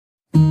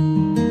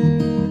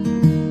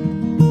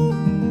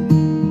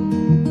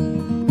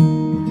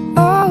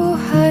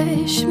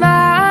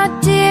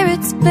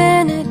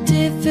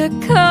a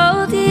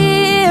cold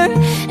year,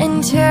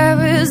 and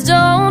terrors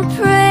don't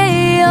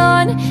prey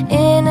on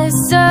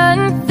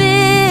innocent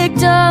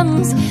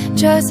victims.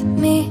 Trust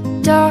me,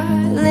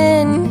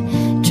 darling,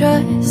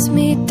 trust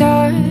me,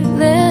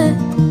 darling.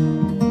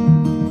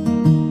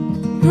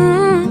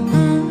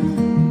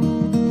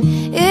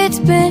 It's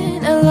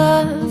been a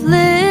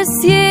loveless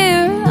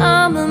year.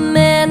 I'm a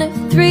man of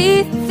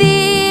three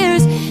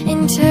fears: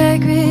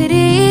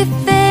 integrity,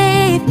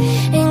 faith,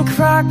 and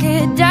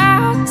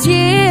crocodile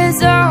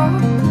tears. Oh,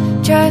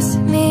 trust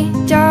me,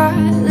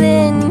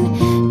 darling,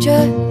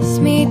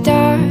 trust me,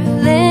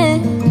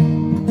 darling.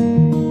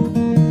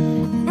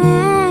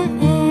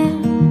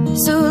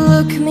 So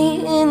look me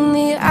in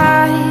the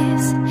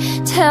eyes,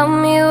 tell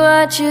me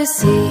what you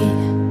see.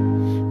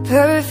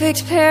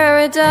 Perfect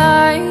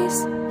paradise,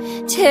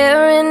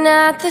 tearing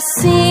at the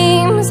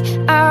seams.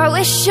 I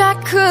wish I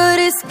could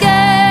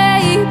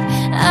escape.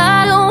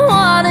 I don't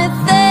wanna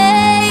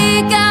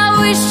think. I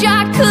wish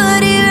I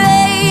could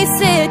erase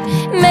it,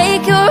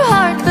 make your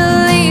heart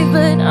believe,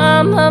 but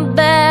I'm a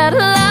bad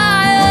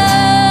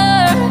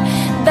liar,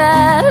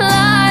 bad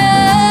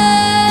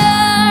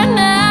liar.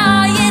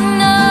 Now you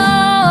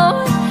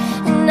know,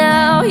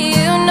 now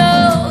you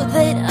know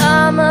that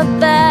I'm a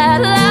bad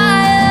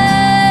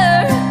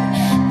liar,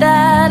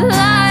 bad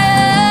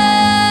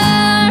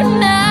liar.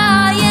 Now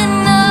you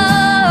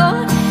know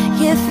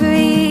you're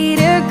free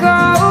to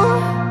go.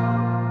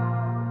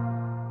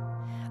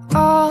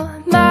 All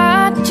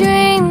my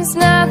dreams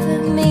never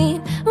mean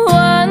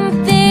one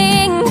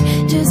thing,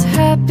 just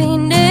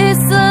happiness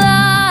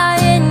lie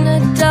in a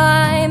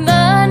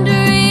diamond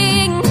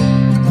ring.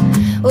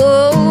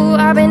 Oh,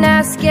 I've been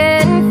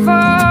asking for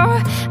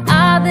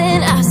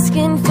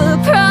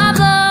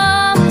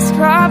problems,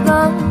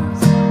 problems.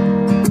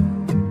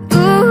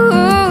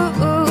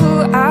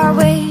 Ooh, I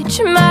wage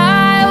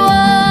my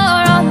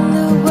war on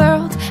the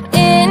world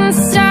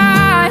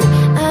inside.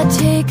 I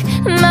take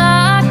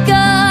my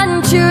gun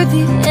to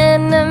the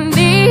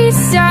enemy's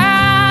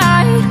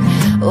side.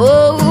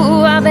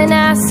 Oh, I've been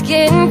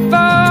asking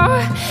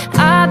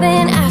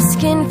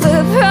for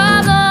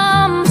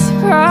problems,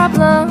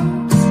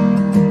 problems.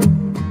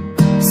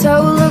 So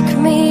look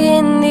me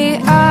in the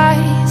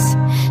eyes,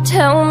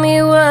 tell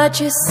me what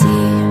you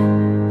see.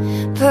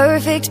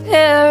 Perfect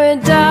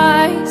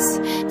paradise,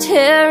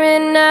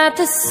 tearing at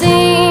the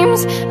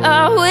seams.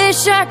 I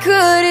wish I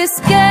could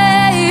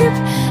escape.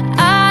 I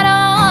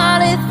don't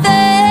wanna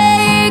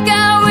think. I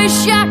wish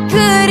I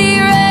could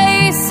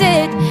erase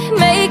it,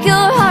 make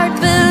your heart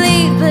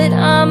believe, but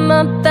I'm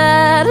a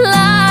bad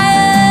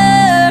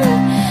liar,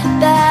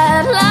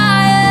 bad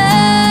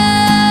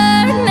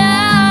liar.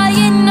 Now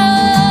you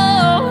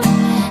know,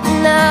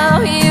 now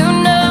you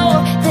know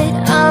that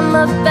I'm a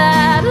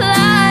bad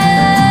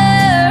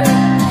liar,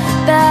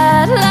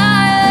 bad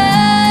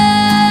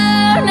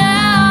liar.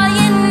 Now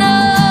you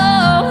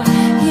know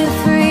you're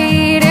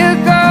free to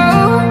go.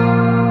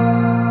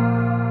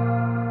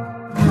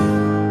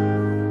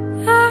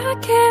 I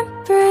can't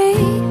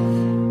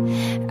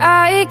breathe, I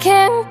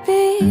can't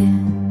be,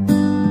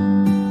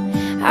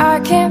 I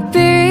can't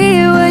be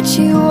what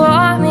you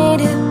want me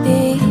to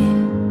be.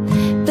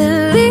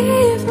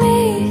 Believe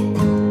me,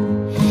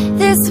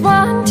 this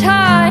one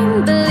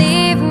time,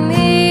 believe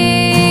me.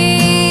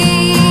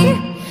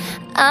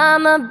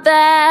 I'm a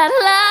bad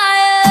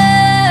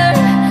liar,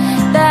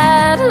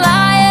 bad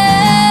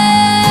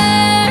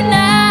liar.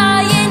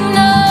 Now you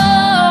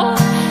know,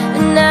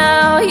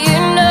 now you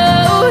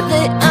know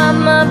that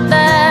I'm a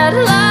bad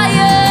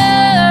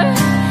liar,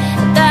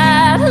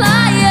 bad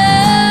liar.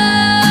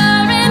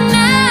 And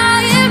now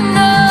you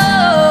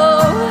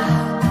know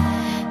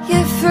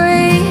you're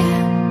free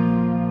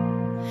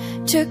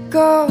to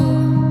go.